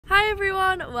Hi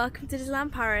everyone, welcome to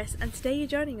Disneyland Paris, and today you're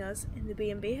joining us in the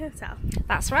B&B Hotel.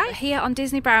 That's right, here on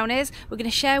Disney Brownies, we're going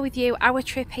to share with you our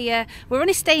trip here. We're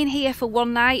only staying here for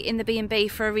one night in the B&B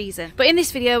for a reason. But in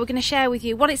this video, we're going to share with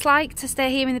you what it's like to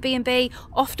stay here in the B&B,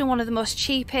 often one of the most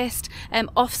cheapest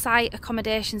off-site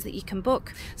accommodations that you can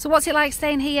book. So what's it like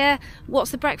staying here? What's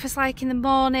the breakfast like in the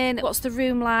morning? What's the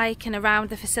room like and around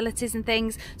the facilities and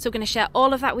things? So we're going to share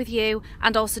all of that with you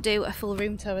and also do a full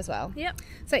room tour as well. Yep.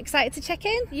 So excited to check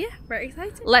in? Yeah, very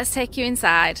excited. Let's take you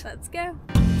inside. Let's go.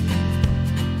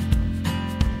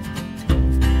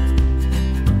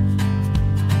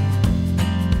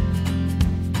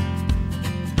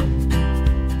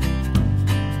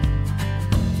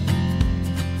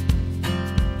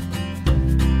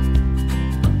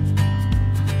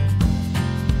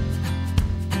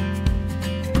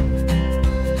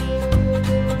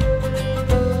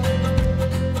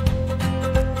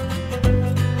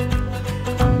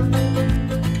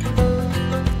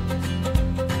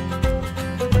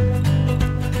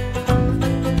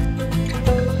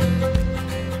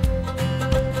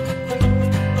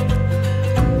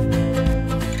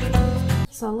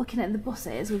 So looking at the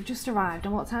buses, we've just arrived.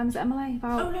 And what time is it, Emily?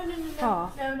 About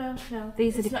four? No.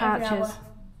 These are departures.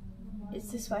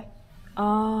 It's this way.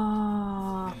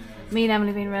 Oh, me and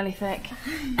Emily being really thick.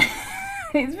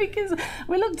 It's because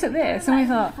we looked at this and we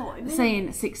thought, saying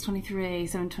 6:23,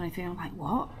 7:23. I'm like,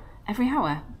 what? Every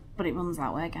hour? But it runs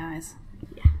that way, guys.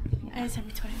 Yeah. And it's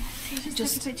every 20 minutes.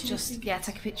 Just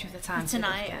take a picture of the time.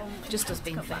 Tonight. Just us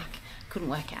being thick. Couldn't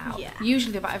work it out. Yeah.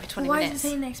 Usually about every 20 Why minutes. is it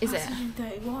saying next is bus it? is in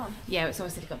 31? Yeah, it's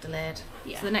obviously got delayed.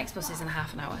 Yeah. So the next bus is in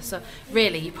half an hour. So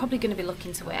really, you're probably going to be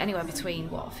looking to wait anywhere between,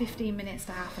 what, 15 minutes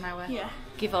to half an hour? Yeah.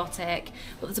 Give or take.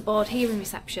 But there's a board here in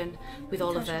reception with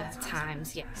all of the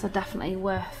times. Yeah. So definitely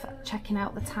worth checking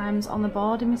out the times on the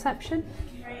board in reception.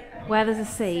 Where there's a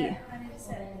seat.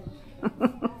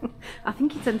 I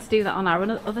think you tend to do that on our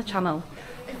other channel.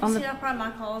 On the, on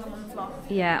the floor.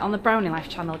 yeah, on the Brownie Life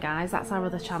channel, guys. That's our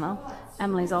other channel.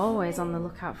 Emily's always on the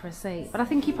lookout for a seat. But I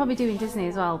think you probably do in Disney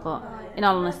as well. But in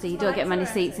all honesty, you don't get many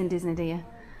seats in Disney, do you?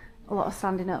 A lot of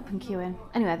standing up and queuing.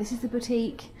 Anyway, this is the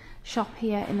boutique shop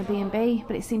here in the B&B.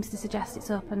 But it seems to suggest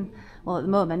it's open, well, at the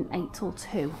moment, 8 till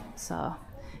 2. So,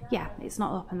 yeah, it's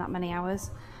not open that many hours.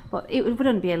 But it would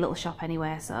only be a little shop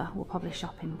anyway. So we'll probably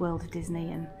shop in World of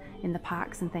Disney and in the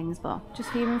parks and things. But just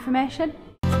for your information.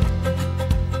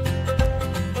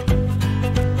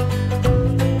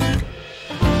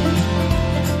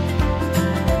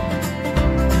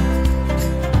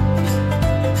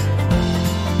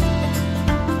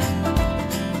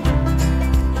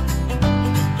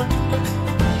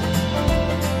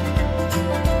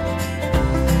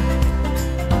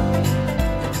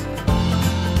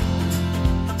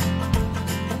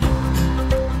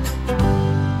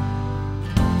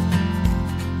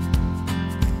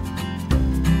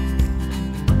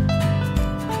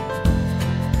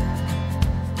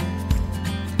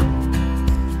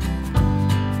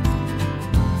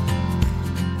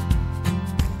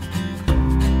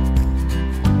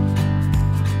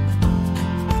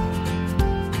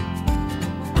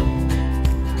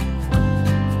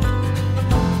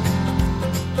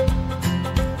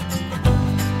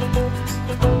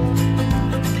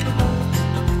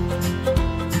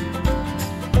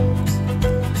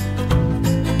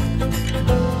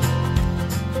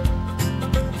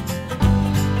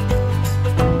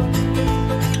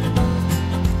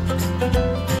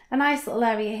 Nice little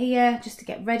area here just to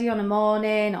get ready on a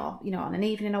morning or, you know, on an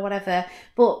evening or whatever,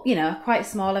 but, you know, quite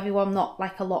small, everyone, not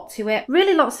like a lot to it.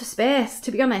 Really lots of space,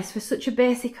 to be honest, for such a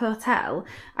basic hotel.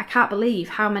 I can't believe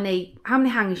how many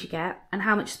hangers you get and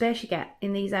how much space you get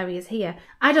in these areas here.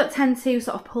 I don't tend to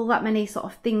sort of pull that many sort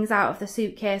of things out of the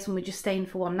suitcase when we're just staying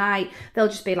for one night. There'll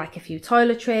just be like a few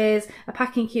toiletries, a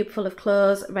packing cube full of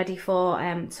clothes ready for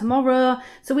tomorrow.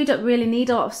 So we don't really need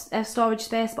a lot of storage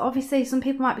space, but obviously some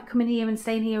people might be coming here and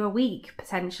staying here a week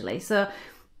potentially. So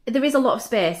there is a lot of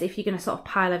space if you're going to sort of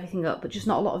pile everything up, but just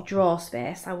not a lot of drawer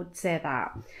space, I would say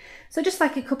that. So just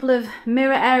like a couple of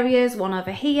mirror areas, one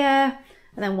over here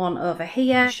and then one over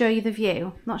here. Show you the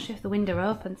view. Not sure if the window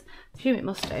opens. I assume it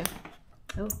must do.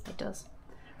 Oh, it does.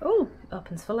 Oh, it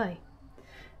opens fully.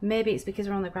 Maybe it's because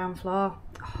we're on the ground floor.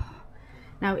 Oh.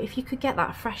 Now, if you could get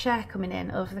that fresh air coming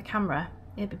in over the camera,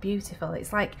 it'd be beautiful.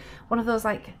 It's like one of those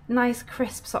like nice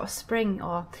crisp sort of spring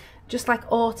or just like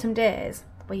autumn days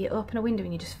where you open a window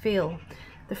and you just feel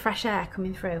the fresh air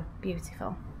coming through.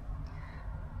 Beautiful.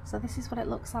 So this is what it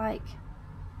looks like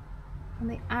on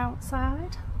the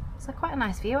outside. So quite a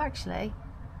nice view actually.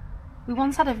 We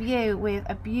once had a view with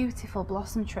a beautiful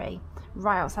blossom tree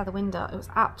right outside the window. It was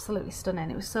absolutely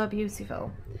stunning. It was so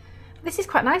beautiful. This is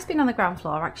quite nice being on the ground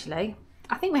floor, actually.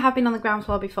 I think we have been on the ground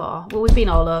floor before. Well, we've been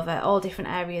all over, all different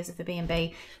areas of the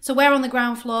B&B. So we're on the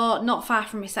ground floor, not far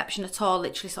from reception at all,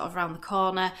 literally sort of around the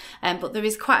corner. But there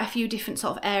is quite a few different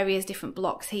sort of areas, different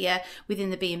blocks here within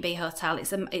the B&B hotel.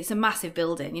 It's a massive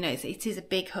building, you know, it is a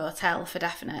big hotel for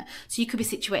definite. So you could be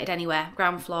situated anywhere,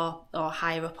 ground floor or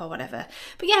higher up or whatever.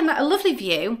 But yeah, a lovely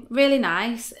view, really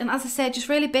nice. And as I said, just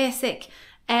really basic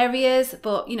areas,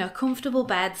 but you know, comfortable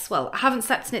beds. Well, I haven't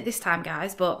slept in it this time,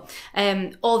 guys, but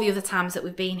all the other times that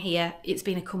we've been here, it's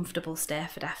been a comfortable stay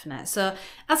for definite. So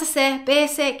as I say,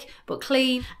 basic but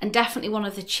clean, and definitely one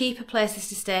of the cheaper places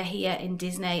to stay here in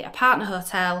Disney, a partner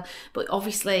hotel. But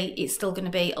obviously it's still going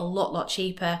to be a lot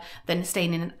cheaper than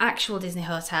staying in an actual Disney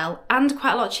hotel, and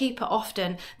quite a lot cheaper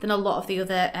often than a lot of the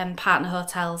other partner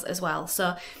hotels as well.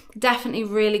 So definitely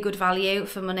really good value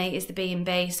for money is the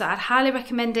B&B. So I'd highly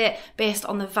recommend it based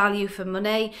on the value for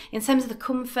money. In terms of the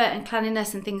comfort and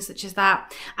cleanliness and things such as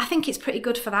that, I think it's pretty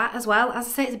good for that as well. As I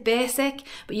say, it's basic,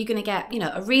 but you're going to get, you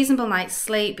know, a reasonable night's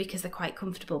sleep because they're quite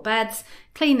comfortable beds,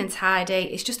 clean and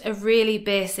tidy. It's just a really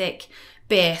basic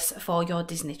base for your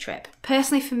Disney trip.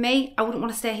 Personally, for me, I wouldn't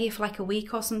want to stay here for like a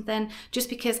week or something, just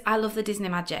because I love the Disney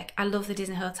magic. I love the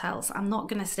Disney hotels. I'm not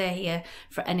going to stay here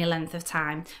for any length of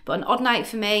time. But an odd night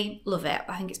for me, love it.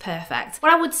 I think it's perfect.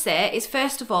 What I would say is,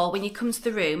 first of all, when you come to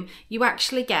the room, you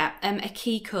actually get a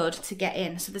key code to get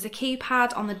in. So there's a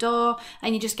keypad on the door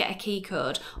and you just get a key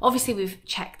code. Obviously, we've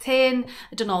checked in,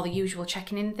 done all the usual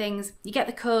checking in things. You get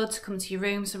the code to come to your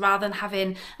room. So rather than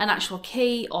having an actual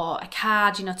key or a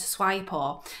card, you know, to swipe, or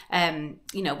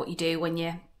you know what you do when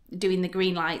you're doing the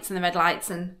green lights and the red lights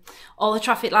and all the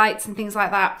traffic lights and things like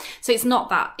that. So it's not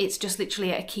that, it's just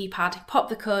literally a keypad. Pop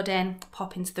the code in,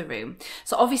 pop into the room.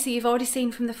 So obviously you've already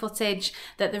seen from the footage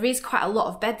that there is quite a lot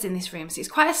of beds in this room. So it's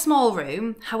quite a small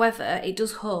room, however it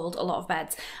does hold a lot of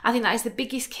beds. I think that is the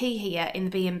biggest key here in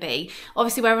the B&B.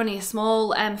 Obviously we're only a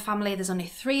small family, there's only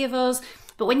 3 of us,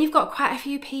 but when you've got quite a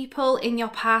few people in your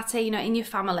party, you know, in your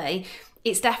family,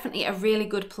 it's definitely a really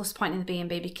good plus point in the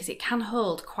B&B because it can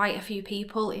hold quite a few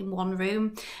people in one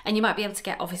room, and you might be able to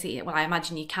get, obviously, well, I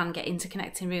imagine you can get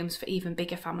interconnecting rooms for even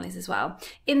bigger families as well.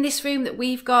 In this room that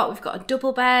we've got a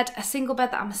double bed, a single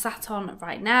bed that I'm sat on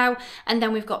right now, and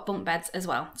then we've got bunk beds as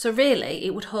well. So really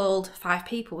it would hold 5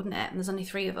 people, wouldn't it? And there's only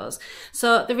 3 of us.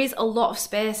 So there is a lot of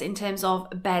space in terms of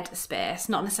bed space,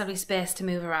 not necessarily space to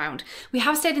move around. We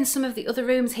have stayed in some of the other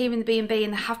rooms here in the B&B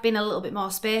and they have been a little bit more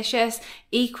spacious,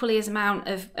 equally as amount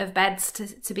of beds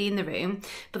to be in the room,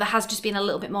 but there has just been a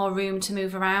little bit more room to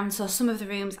move around. So some of the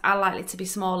rooms are likely to be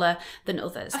smaller than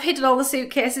others. I've hidden all the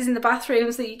suitcases in the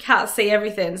bathroom so you can't see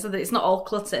everything, so that it's not all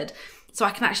cluttered, so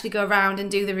I can actually go around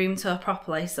and do the room tour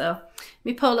properly. So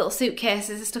my poor little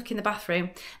suitcases are stuck in the bathroom,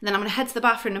 and then I'm going to head to the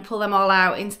bathroom and pull them all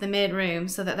out into the main room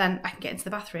so that then I can get into the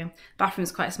bathroom.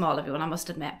 Bathroom's quite small, everyone, I must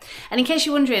admit. And in case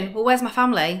you're wondering, well, where's my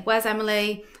family? Where's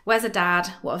Emily? Where's her dad?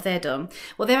 What have they done?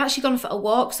 Well, they've actually gone for a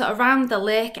walk. So around the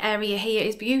lake area here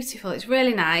is beautiful. It's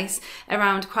really nice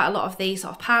around quite a lot of these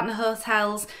sort of partner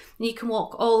hotels. And you can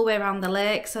walk all the way around the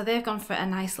lake. So they've gone for a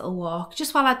nice little walk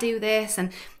just while I do this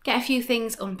and get a few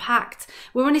things unpacked.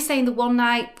 We're only staying the one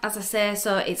night, as I say,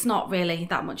 so it's not really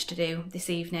that much to do this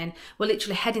evening. We're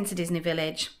literally heading to Disney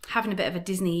Village, having a bit of a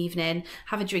Disney evening,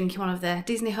 have a drink in one of the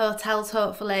Disney hotels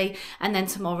hopefully, and then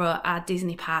tomorrow our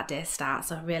Disney Park day starts,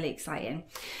 so really exciting.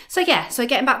 So yeah, so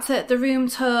getting back to the room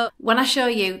tour, when I show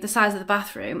you the size of the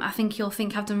bathroom, I think you'll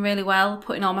think I've done really well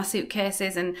putting all my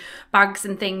suitcases and bags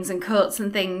and things and coats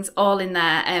and things all in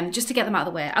there, just to get them out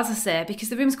of the way, as I say, because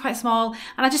the room's quite small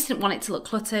and I just didn't want it to look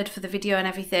cluttered for the video and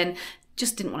everything.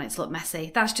 Just didn't want it to look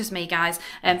messy. That's just me, guys.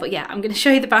 But yeah, I'm going to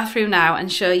show you the bathroom now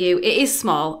and show you. It is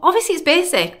small. Obviously it's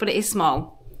basic, but it is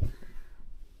small.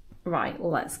 Right,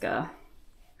 well, let's go.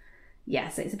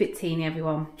 Yes, it's a bit teeny,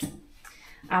 everyone.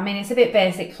 I mean, it's a bit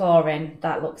basic flooring.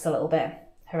 That looks a little bit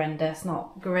horrendous,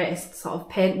 not greatest sort of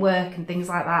paint work and things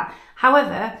like that.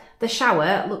 However, the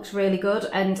shower looks really good,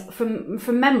 and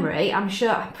from memory, I'm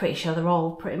pretty sure they're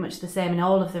all pretty much the same in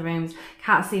all of the rooms.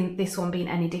 Can't see this one being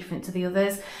any different to the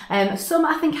others. Some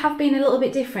I think have been a little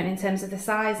bit different in terms of the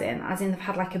sizing, as in they've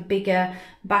had like a bigger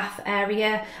bath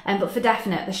area, but for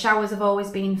definite, the showers have always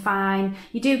been fine.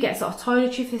 You do get sort of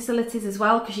toiletry facilities as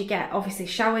well, because you get obviously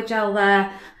shower gel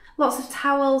there. Lots of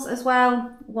towels as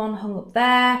well, one hung up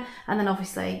there, and then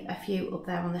obviously a few up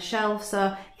there on the shelf. So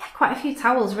yeah, quite a few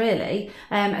towels really,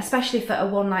 especially for a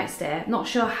one night stay. Not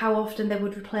sure how often they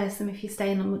would replace them if you're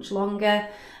staying on much longer.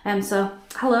 So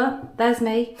hello, there's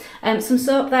me. Some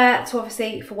soap there to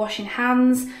obviously for washing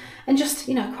hands, and just,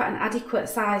 you know, quite an adequate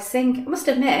size sink. I must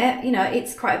admit, you know,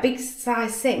 it's quite a big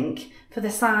size sink for the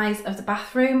size of the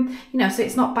bathroom, you know, so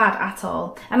it's not bad at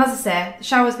all. And as I say, the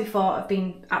showers before have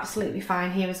been absolutely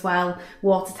fine here as well.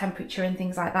 Water temperature and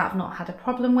things like that I've not had a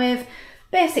problem with.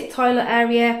 Basic toilet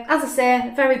area, as I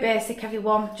say, very basic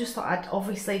everyone. Just thought I'd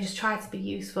obviously just try to be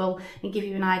useful and give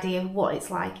you an idea of what it's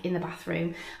like in the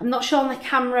bathroom. I'm not sure on the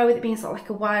camera, with it being sort of like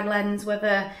a wide lens,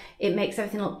 whether it makes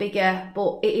everything look bigger,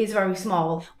 but it is very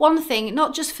small. One thing,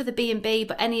 not just for the B&B,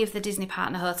 but any of the Disney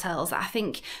partner hotels, that I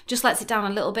think just lets it down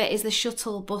a little bit is the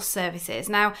shuttle bus services.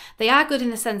 Now, they are good in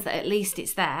the sense that at least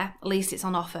it's there, at least it's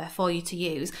on offer for you to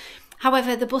use.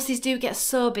 However, the buses do get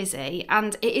so busy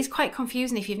and it is quite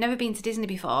confusing if you've never been to Disney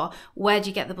before. Where do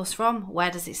you get the bus from?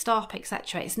 Where does it stop,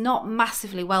 etc.? It's not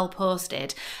massively well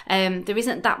posted. There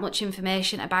isn't that much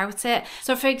information about it.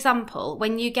 So for example,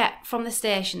 when you get from the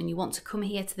station and you want to come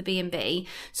here to the B&B,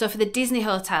 so for the Disney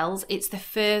hotels, it's the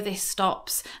furthest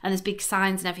stops and there's big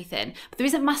signs and everything. But there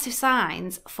isn't massive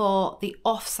signs for the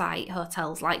off-site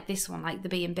hotels like this one, like the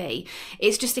B&B.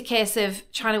 It's just a case of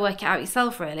trying to work it out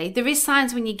yourself, really. There is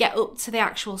signs when you get up to the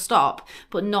actual stop,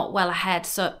 but not well ahead,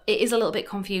 so it is a little bit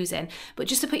confusing. But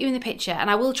just to put you in the picture, and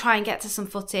I will try and get to some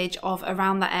footage of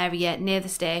around that area near the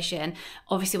station,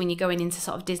 obviously when you're going into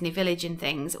sort of Disney Village and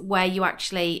things, where you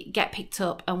actually get picked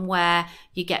up and where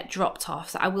you get dropped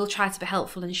off. So I will try to be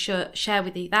helpful and share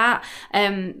with you that,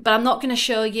 but I'm not going to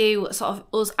show you sort of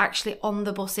us actually on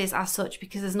the buses as such,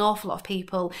 because there's an awful lot of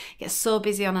people. It gets so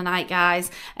busy on a night,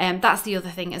 guys. That's the other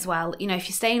thing as well. You know, if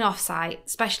you're staying off site,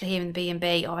 especially here in the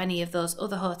B&B or any of those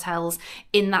other hotels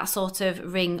in that sort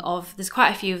of ring of, there's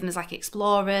quite a few of them, there's like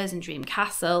Explorers and Dream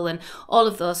Castle and all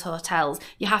of those hotels,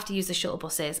 you have to use the shuttle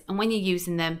buses, and when you're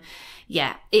using them,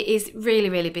 yeah, it is really,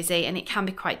 really busy and it can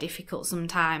be quite difficult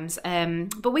sometimes.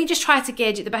 But we just try to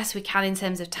gauge it the best we can in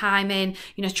terms of timing,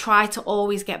 you know, try to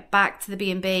always get back to the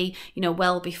B&B, you know,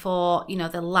 well before, you know,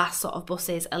 the last sort of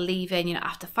buses are leaving, you know,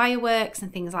 after fireworks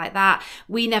and things like that.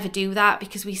 We never do that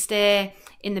because we stay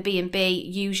in the B&B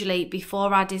usually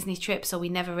before our Disney trip, so we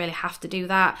never really have to do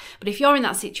that. But if you're in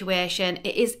that situation,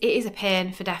 it is a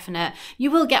pain for definite.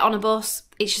 You will get on a bus.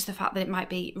 It's just the fact that it might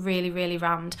be really, really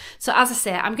rammed. So as I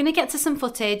say, I'm going to get to some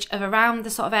footage of around the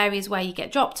sort of areas where you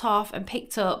get dropped off and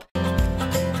picked up.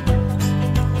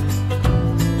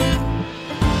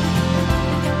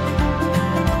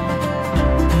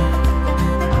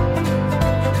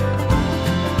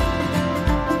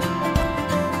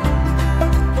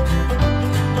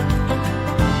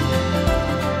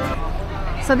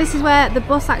 So this is where the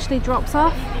bus actually drops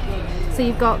off. So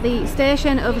you've got the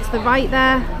station over to the right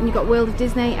there, and you've got World of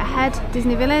Disney ahead,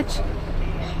 Disney Village,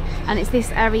 and it's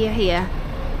this area here.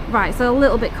 Right, so a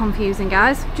little bit confusing,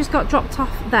 guys. Just got dropped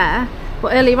off there,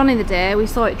 but earlier on in the day we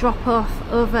saw it drop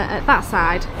off over at that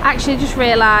side. Actually just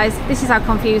realised this is how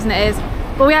confusing it is,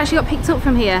 but we actually got picked up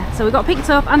from here. So we got picked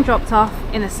up and dropped off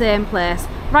in the same place,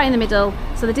 right in the middle.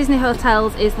 So the Disney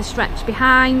hotels is the stretch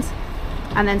behind,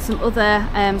 and then some other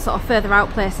sort of further out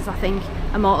places I think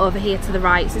are more over here to the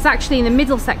right. So it's actually in the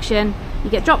middle section, you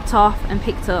get dropped off and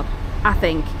picked up, I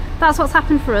think. That's what's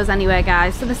happened for us anyway,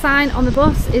 guys. So the sign on the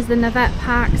bus is the Navette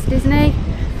Parks Disney,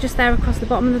 just there across the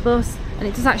bottom of the bus, and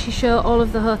it does actually show all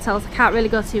of the hotels. I can't really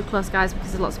go too close, guys,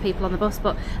 because there's lots of people on the bus,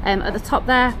 but at the top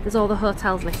there's all the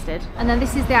hotels listed. And then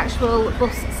this is the actual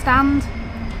bus stand.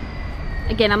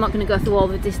 Again, I'm not going to go through all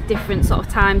the different sort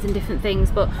of times and different things,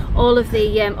 but all of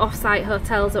the off-site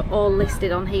hotels are all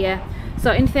listed on here.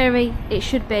 So in theory, it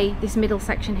should be this middle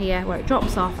section here where it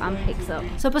drops off and picks up.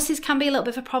 So buses can be a little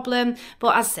bit of a problem,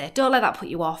 but as I say, don't let that put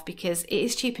you off because it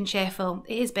is cheap and cheerful,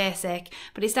 it is basic,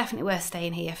 but it's definitely worth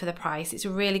staying here for the price. It's a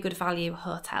really good value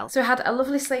hotel. So we had a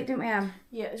lovely sleep, didn't we, Em?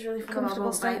 Yeah, it was really fun.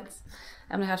 Comfortable sleep.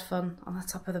 And we had fun on the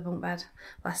top of the bunk bed,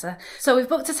 bless her. So we've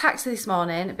booked a taxi this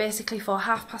morning, basically for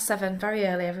 7:30, very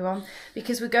early everyone,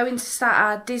 because we're going to start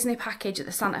our Disney package at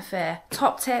the Santa Fe.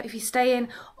 Top tip, if you're staying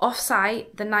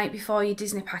off-site the night before your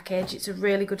Disney package, it's a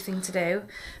really good thing to do,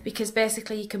 because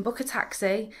basically you can book a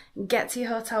taxi, get to your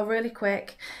hotel really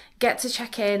quick, get to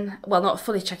check in, well not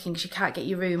fully check in because you can't get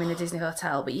your room in a Disney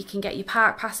hotel, but you can get your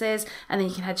park passes and then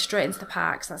you can head straight into the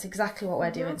parks. That's exactly what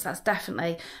we're doing, so that's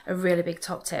definitely a really big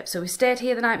top tip. So we stayed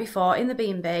here the night before in the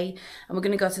B&B and we're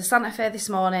going to go to Santa Fe this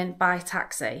morning by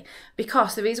taxi,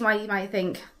 because the reason why you might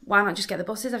think, why not just get the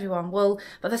buses, everyone? Well,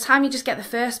 by the time you just get the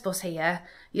first bus here,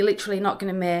 you're literally not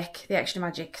going to make the extra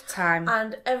magic time.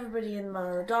 And everybody in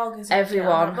the dog is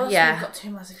everyone, bus. yeah. We've got two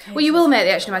massive cases. Well, you will make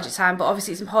the extra magic time, but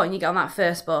obviously it's important you get on that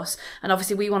first bus. bus, and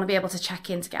obviously we want to be able to check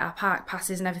in to get our park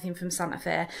passes and everything from Santa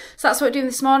Fe. So that's what we're doing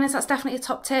this morning, so that's definitely a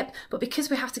top tip. But because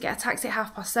we have to get a taxi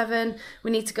at 7:30,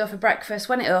 we need to go for breakfast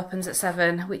when it opens at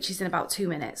 7, which is in about 2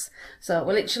 minutes. So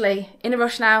we're literally in a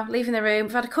rush now, leaving the room.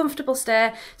 We've had a comfortable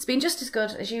stay. It's been just as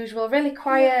good as usual, really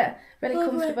quiet, really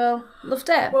comfortable. Loved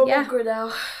it. Well, yeah. we're hungry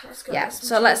now. Let's go. Yeah,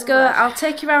 so let's go. I'll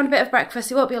take you around a bit of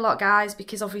breakfast. It won't be a lot, guys,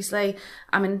 because obviously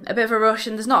I'm in a bit of a rush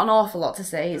and there's not an awful lot to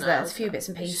see, is there? There's a few bits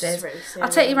and pieces. I'll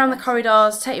take you around the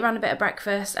corridors, take you around a bit of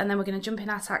breakfast, and then we're going to jump in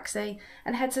our taxi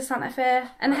and head to Santa Fe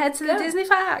and head to the Disney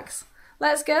parks.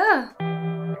 Let's go.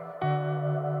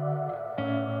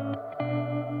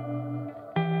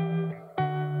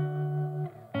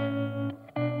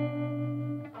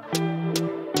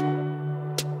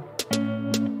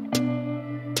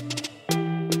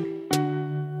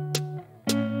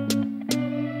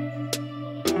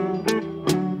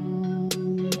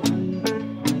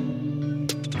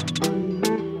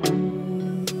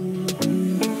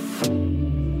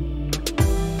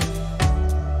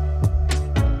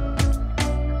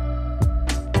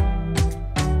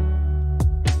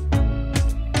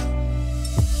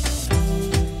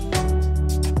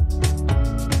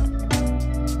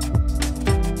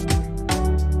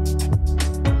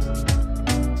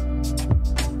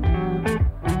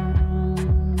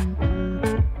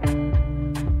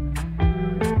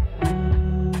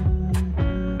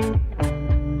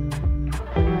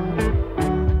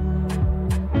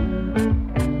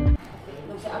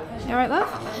 You alright, love?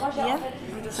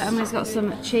 Yeah. So Emily's got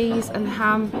some cheese and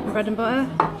ham and bread and butter.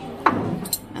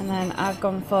 And then I've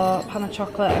gone for pan of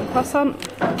chocolate and croissant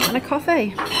and a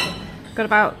coffee. Got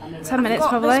about 10 minutes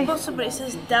probably. This butter, but it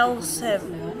says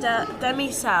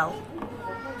demi-sel.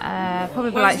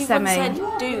 Probably Whereas like semi. said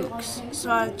Dukes,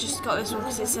 so I just got this one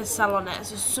because it says sal on it.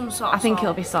 So some sort of I think salt.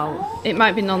 it'll be salt. It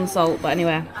might be non-salt, but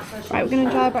anyway. Right, we're going to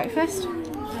enjoy our breakfast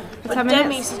for 10 minutes.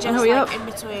 Demi suggests Hurry like up. in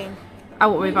between. I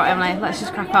won't worry about Emily. Let's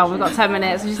just crack on. We've got 10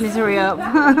 minutes. We just need to hurry up.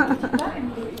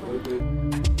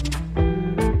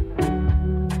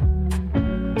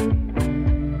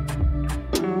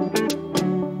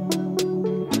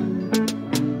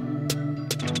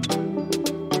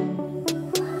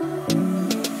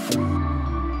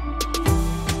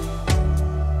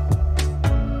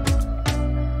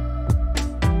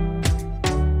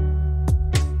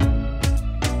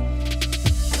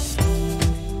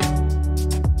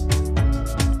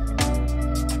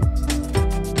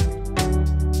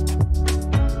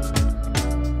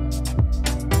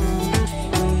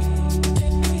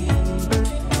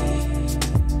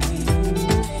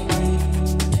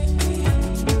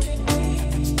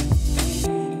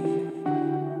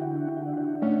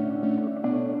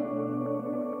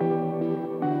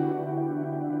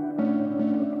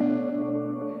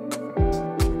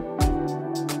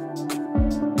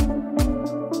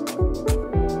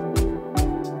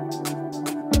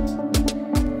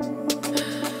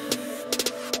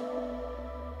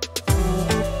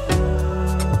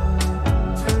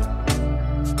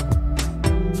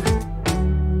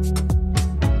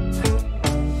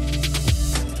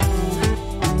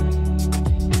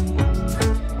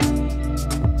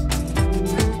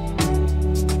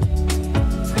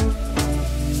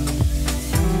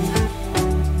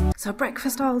 So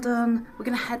breakfast all done, we're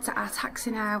going to head to our taxi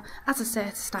now, as I say,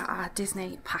 to start our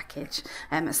Disney package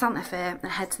at Santa Fe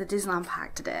and head to the Disneyland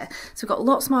Park today. So we've got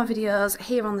lots more videos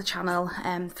here on the channel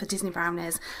for Disney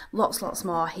Brownies, lots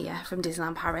more here from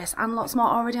Disneyland Paris, and lots more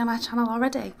already on our channel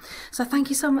already. So thank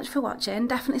you so much for watching.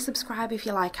 Definitely subscribe if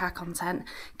you like our content.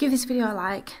 Give this video a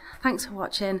like. Thanks for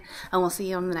watching, and we'll see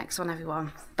you on the next one,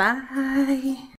 everyone. Bye!